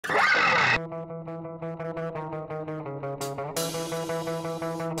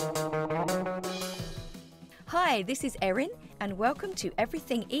Hi, this is Erin, and welcome to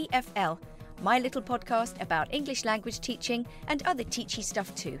Everything EFL, my little podcast about English language teaching and other teachy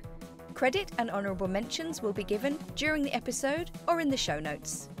stuff too. Credit and honourable mentions will be given during the episode or in the show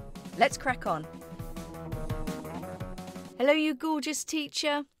notes. Let's crack on. Hello, you gorgeous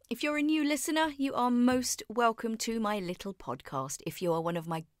teacher. If you're a new listener, you are most welcome to my little podcast. If you are one of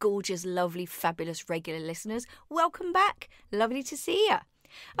my gorgeous, lovely, fabulous regular listeners, welcome back. Lovely to see you.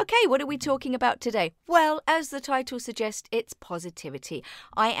 Okay, what are we talking about today? Well, as the title suggests, it's positivity.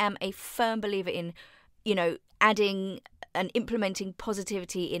 I am a firm believer in, adding and implementing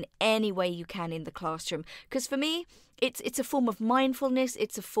positivity in any way you can in the classroom. Because for me, it's a form of mindfulness,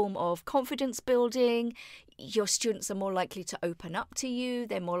 it's a form of confidence building. Your students are more likely to open up to you,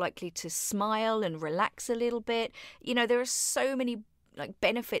 they're more likely to smile and relax a little bit. There are so many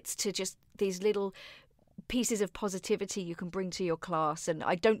benefits to just these little pieces of positivity you can bring to your class, and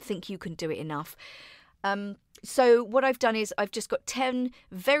I don't think you can do it enough. So what I've done is I've just got 10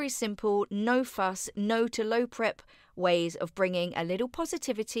 very simple, no fuss, no to low prep ways of bringing a little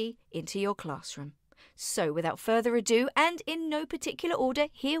positivity into your classroom. So without further ado, and in no particular order,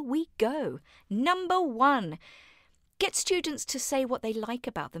 here we go. Number 1, get students to say what they like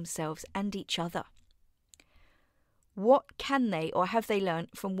about themselves and each other. What can they or have they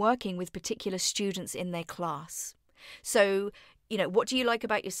learnt from working with particular students in their class? So, what do you like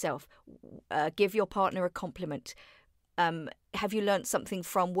about yourself? Give your partner a compliment. Have you learnt something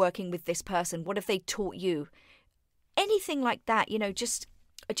from working with this person? What have they taught you? Anything like that, I just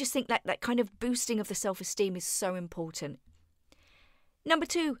think that kind of boosting of the self-esteem is so important. Number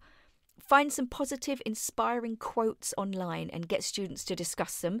 2, find some positive, inspiring quotes online and get students to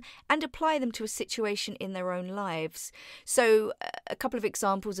discuss them and apply them to a situation in their own lives. So a couple of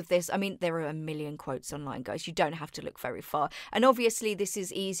examples of this. There are a million quotes online, guys. You don't have to look very far. And obviously this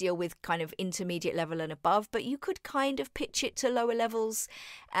is easier with kind of intermediate level and above, but you could kind of pitch it to lower levels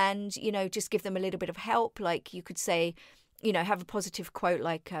and, just give them a little bit of help. Like you could say, have a positive quote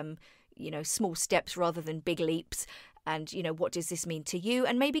like, small steps rather than big leaps. And, what does this mean to you?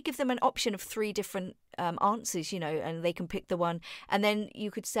 And maybe give them an option of 3 different answers, and they can pick the one. And then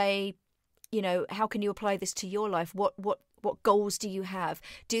you could say, how can you apply this to your life? What goals do you have?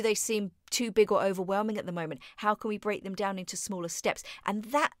 Do they seem too big or overwhelming at the moment? How can we break them down into smaller steps? And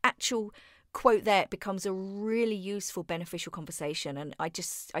that actual quote there becomes a really useful, beneficial conversation. And I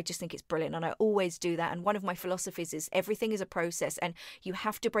just think it's brilliant. And I always do that. And one of my philosophies is everything is a process and you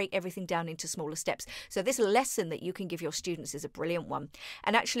have to break everything down into smaller steps. So this lesson that you can give your students is a brilliant one.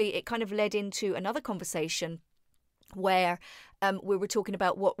 And actually it kind of led into another conversation where we were talking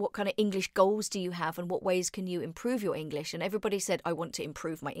about what kind of English goals do you have and what ways can you improve your English? And everybody said, I want to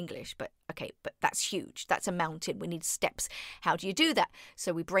improve my English. But that's huge. That's a mountain. We need steps. How do you do that?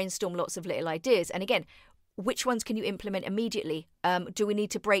 So we brainstorm lots of little ideas. And again, which ones can you implement immediately? Do we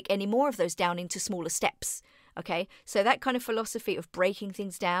need to break any more of those down into smaller steps? Okay, so that kind of philosophy of breaking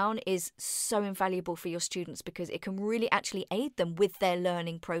things down is so invaluable for your students because it can really actually aid them with their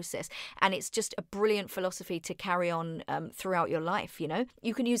learning process. And it's just a brilliant philosophy to carry on throughout your life,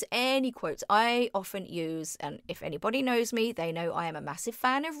 You can use any quotes. I often use, and if anybody knows me, they know I am a massive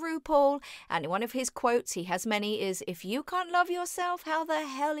fan of RuPaul. And one of his quotes, he has many, is, if you can't love yourself, how the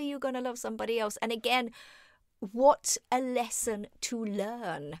hell are you going to love somebody else? And again, what a lesson to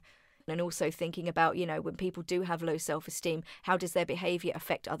learn. And also thinking about, when people do have low self-esteem, how does their behaviour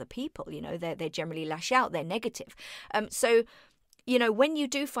affect other people? They generally lash out, they're negative. So, when you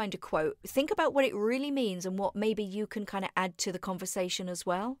do find a quote, think about what it really means and what maybe you can kind of add to the conversation as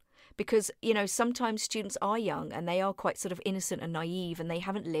well. Because, sometimes students are young and they are quite sort of innocent and naive and they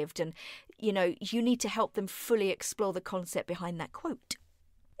haven't lived. And, you need to help them fully explore the concept behind that quote.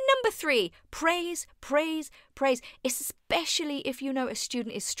 Number 3, praise, praise, praise, especially if a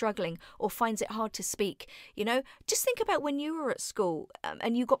student is struggling or finds it hard to speak. Just think about when you were at school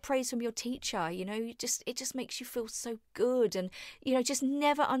and you got praise from your teacher, it just makes you feel so good. And, just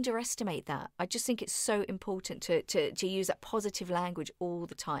never underestimate that. I just think it's so important to use that positive language all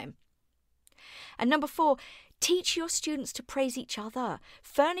the time. And number 4, teach your students to praise each other.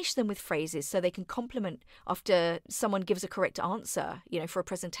 Furnish them with phrases so they can compliment after someone gives a correct answer, for a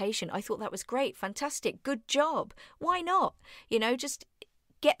presentation. I thought that was great, fantastic, good job. Why not? Just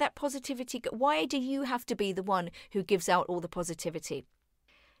get that positivity. Why do you have to be the one who gives out all the positivity?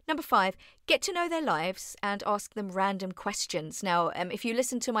 Number 5, get to know their lives and ask them random questions. Now, if you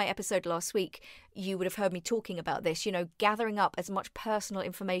listened to my episode last week, you would have heard me talking about this, gathering up as much personal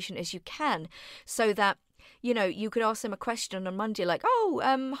information as you can so that You could ask them a question on Monday like, oh,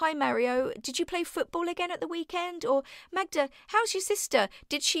 hi Mario, did you play football again at the weekend? Or Magda, how's your sister?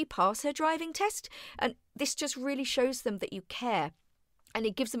 Did she pass her driving test? And this just really shows them that you care. And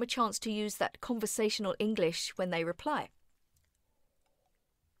it gives them a chance to use that conversational English when they reply.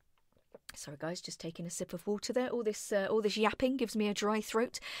 Sorry guys, just taking a sip of water there. All this yapping gives me a dry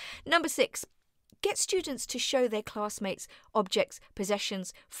throat. Number 6. Get students to show their classmates objects,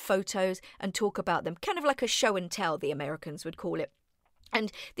 possessions, photos, and talk about them. Kind of like a show and tell, the Americans would call it.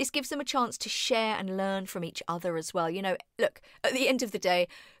 And this gives them a chance to share and learn from each other as well. Look, at the end of the day,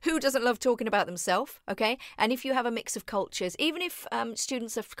 who doesn't love talking about themselves, okay? And if you have a mix of cultures, even if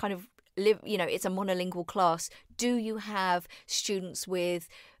students have kind of it's a monolingual class, do you have students with,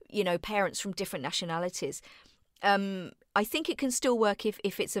 parents from different nationalities? I think it can still work if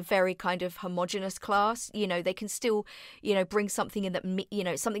it's a very kind of homogenous class. They can still, bring something in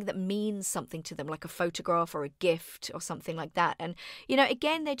that, something that means something to them, like a photograph or a gift or something like that. And,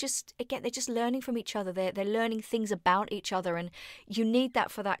 again, they're just learning from each other. They're learning things about each other. And you need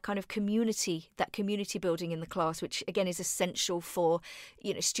that for that kind of community building in the class, which, again, is essential for,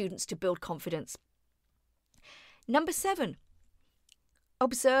 students to build confidence. Number 7.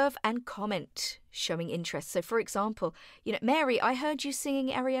 Observe and comment, showing interest. So, for example, Mary, I heard you singing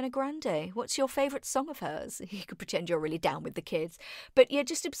Ariana Grande. What's your favourite song of hers? You could pretend you're really down with the kids. But,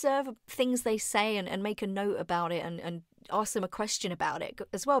 just observe things they say and make a note about it and ask them a question about it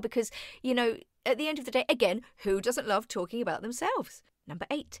as well. Because, at the end of the day, again, who doesn't love talking about themselves? Number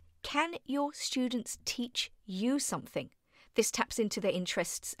 8, can your students teach you something? This taps into their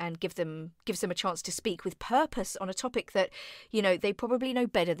interests and gives them a chance to speak with purpose on a topic that, they probably know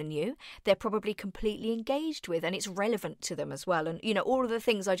better than you. They're probably completely engaged with, and it's relevant to them as well. And, all of the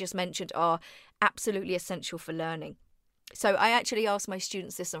things I just mentioned are absolutely essential for learning. So I actually asked my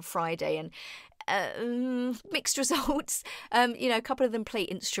students this on Friday, and mixed results. A couple of them play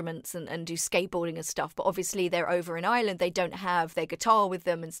instruments and do skateboarding and stuff, but obviously they're over in Ireland. They don't have their guitar with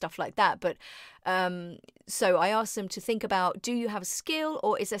them and stuff like that. But so I asked them to think about, do you have a skill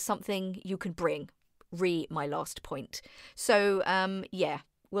or is there something you can bring? My last point. So,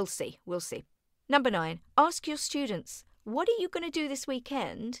 we'll see. Number 9, ask your students, what are you going to do this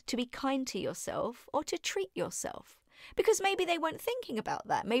weekend to be kind to yourself or to treat yourself? Because maybe they weren't thinking about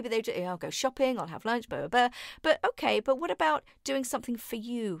that. Maybe they just, I'll go shopping, I'll have lunch, blah, blah, blah. But okay, but what about doing something for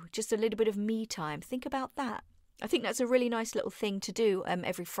you? Just a little bit of me time. Think about that. I think that's a really nice little thing to do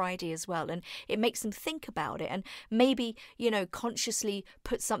every Friday as well. And it makes them think about it and maybe, consciously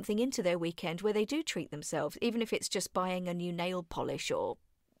put something into their weekend where they do treat themselves, even if it's just buying a new nail polish or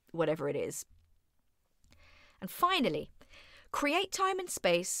whatever it is. And finally, create time and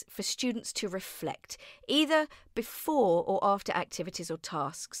space for students to reflect, either before or after activities or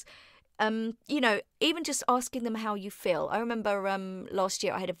tasks. Even just asking them how you feel. I remember last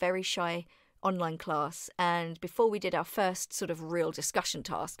year I had a very shy online class, and before we did our first sort of real discussion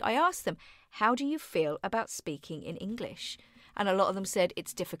task, I asked them, how do you feel about speaking in English? And a lot of them said,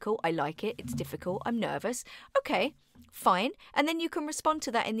 it's difficult, I like it, it's difficult, I'm nervous. Okay, fine. And then you can respond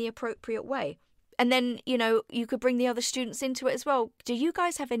to that in the appropriate way. And then, you could bring the other students into it as well. Do you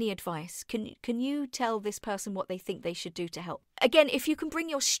guys have any advice? Can you tell this person what they think they should do to help? Again, if you can bring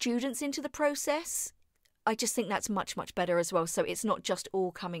your students into the process, I just think that's much, much better as well. So it's not just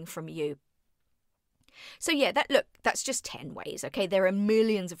all coming from you. So that's just 10 ways, okay? There are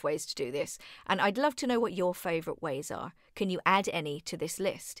millions of ways to do this, and I'd love to know what your favourite ways are. Can you add any to this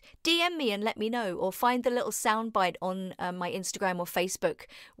list? DM me and let me know, or find the little soundbite on my Instagram or Facebook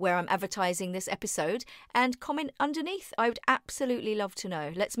where I'm advertising this episode and comment underneath. I would absolutely love to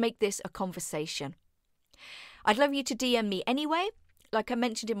know. Let's make this a conversation. I'd love you to DM me anyway. Like I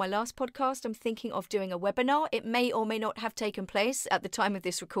mentioned in my last podcast, I'm thinking of doing a webinar. It may or may not have taken place at the time of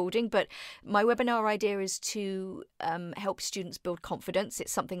this recording, but my webinar idea is to help students build confidence.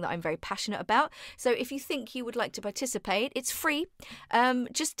 It's something that I'm very passionate about. So if you think you would like to participate, it's free.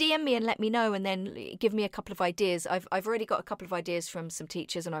 Just DM me and let me know, and then give me a couple of ideas. I've already got a couple of ideas from some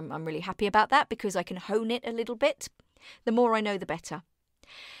teachers, and I'm really happy about that because I can hone it a little bit. The more I know, the better.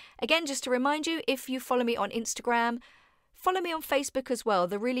 Again, just to remind you, if you follow me on Instagram, follow me on Facebook as well.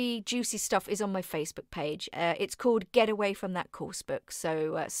 The really juicy stuff is on my Facebook page. It's called Get Away From That Coursebook.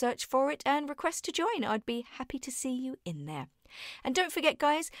 So search for it and request to join. I'd be happy to see you in there. And don't forget,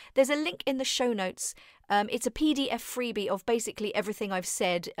 guys, there's a link in the show notes. It's a PDF freebie of basically everything I've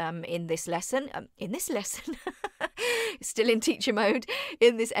said in this lesson. Still in teacher mode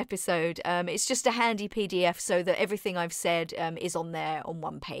in this episode. It's just a handy PDF so that everything I've said is on there on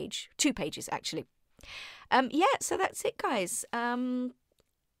one page. 2 pages, actually. So that's it, guys.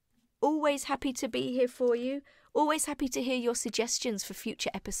 Always happy to be here for you. Always happy to hear your suggestions for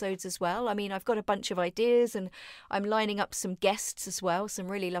future episodes as well. I mean, I've got a bunch of ideas and I'm lining up some guests as well,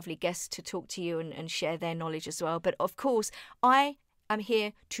 some really lovely guests to talk to you and share their knowledge as well. But of course, I am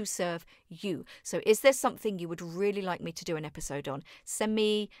here to serve you. So is there something you would really like me to do an episode on? Send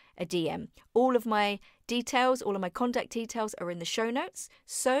me a DM. All of my details, all of my contact details are in the show notes.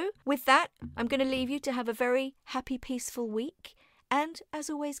 So with that, I'm going to leave you to have a very happy, peaceful week. And as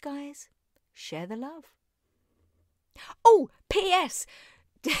always, guys, share the love. Oh, P.S.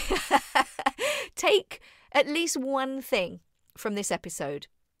 Take at least one thing from this episode.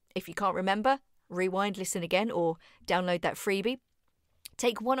 If you can't remember, rewind, listen again, or download that freebie.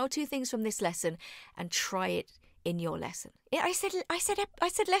 Take 1 or 2 things from this lesson and try it in your lesson. Yeah, I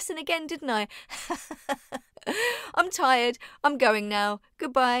said lesson again, didn't I? I'm tired. I'm going now.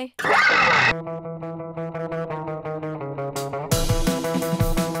 Goodbye.